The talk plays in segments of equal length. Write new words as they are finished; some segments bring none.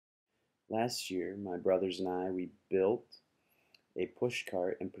Last year, my brothers and we built a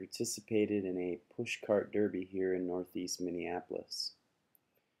pushcart and participated in a pushcart derby here in northeast Minneapolis.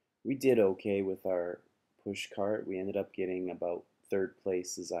 We did okay with our pushcart. We ended up getting about third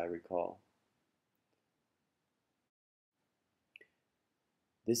place, as I recall.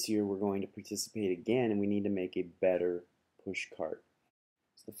 This year we're going to participate again, and we need to make a better pushcart.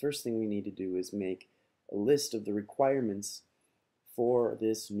 So the first thing we need to do is make a list of the requirements for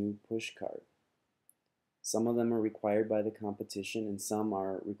this new pushcart. Some of them are required by the competition and some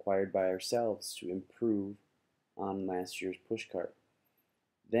are required by ourselves to improve on last year's pushcart.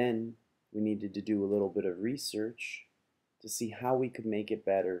 Then we needed to do a little bit of research to see how we could make it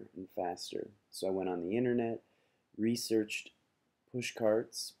better and faster. So I went on the internet, researched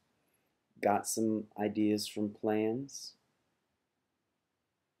pushcarts, got some ideas from plans,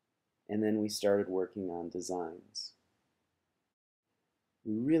 and then we started working on designs.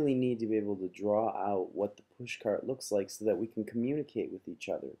 We really need to be able to draw out what the pushcart looks like so that we can communicate with each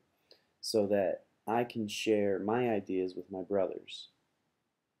other, so that I can share my ideas with my brothers.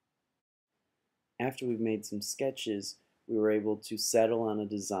 After we've made some sketches, we were able to settle on a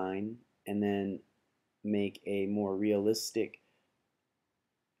design and then make a more realistic,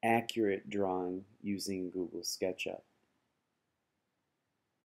 accurate drawing using Google SketchUp.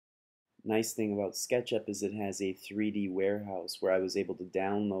 Nice thing about SketchUp is it has a 3D warehouse where I was able to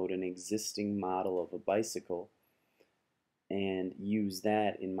download an existing model of a bicycle and use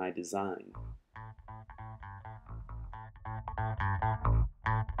that in my design.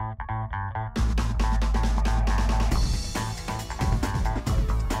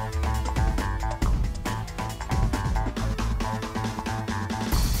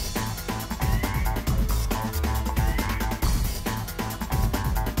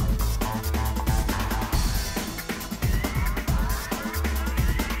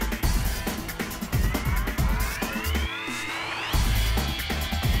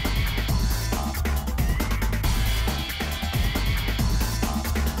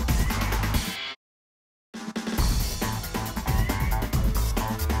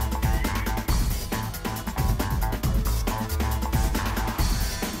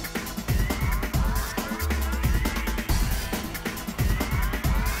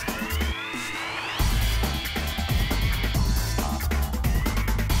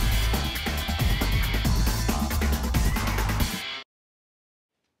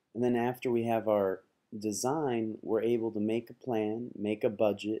 And then after we have our design, we're able to make a plan, make a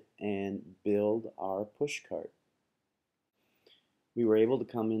budget, and build our pushcart. We were able to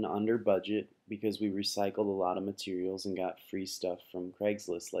come in under budget because we recycled a lot of materials and got free stuff from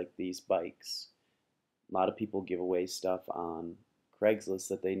Craigslist, like these bikes. A lot of people give away stuff on Craigslist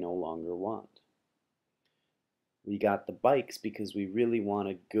that they no longer want. We got the bikes because we really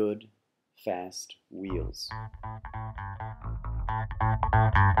wanted good, fast wheels.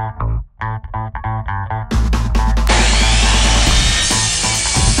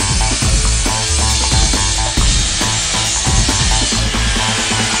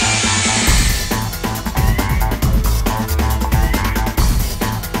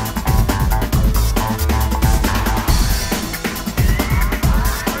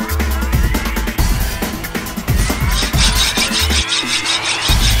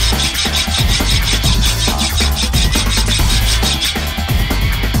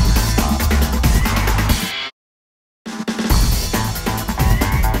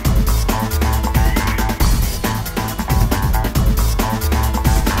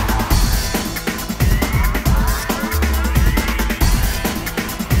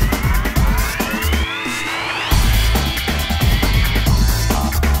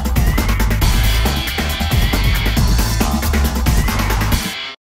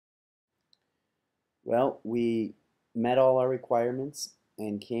 Well, we met all our requirements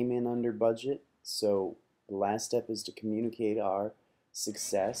and came in under budget, so the last step is to communicate our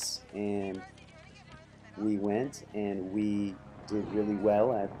success, and we went and we did really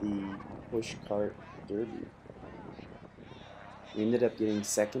well at the pushcart derby. We ended up getting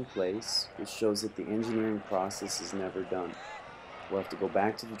second place, which shows that the engineering process is never done. We'll have to go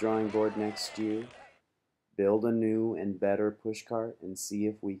back to the drawing board next year, build a new and better pushcart, and see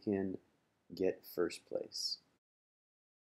if we can get first place.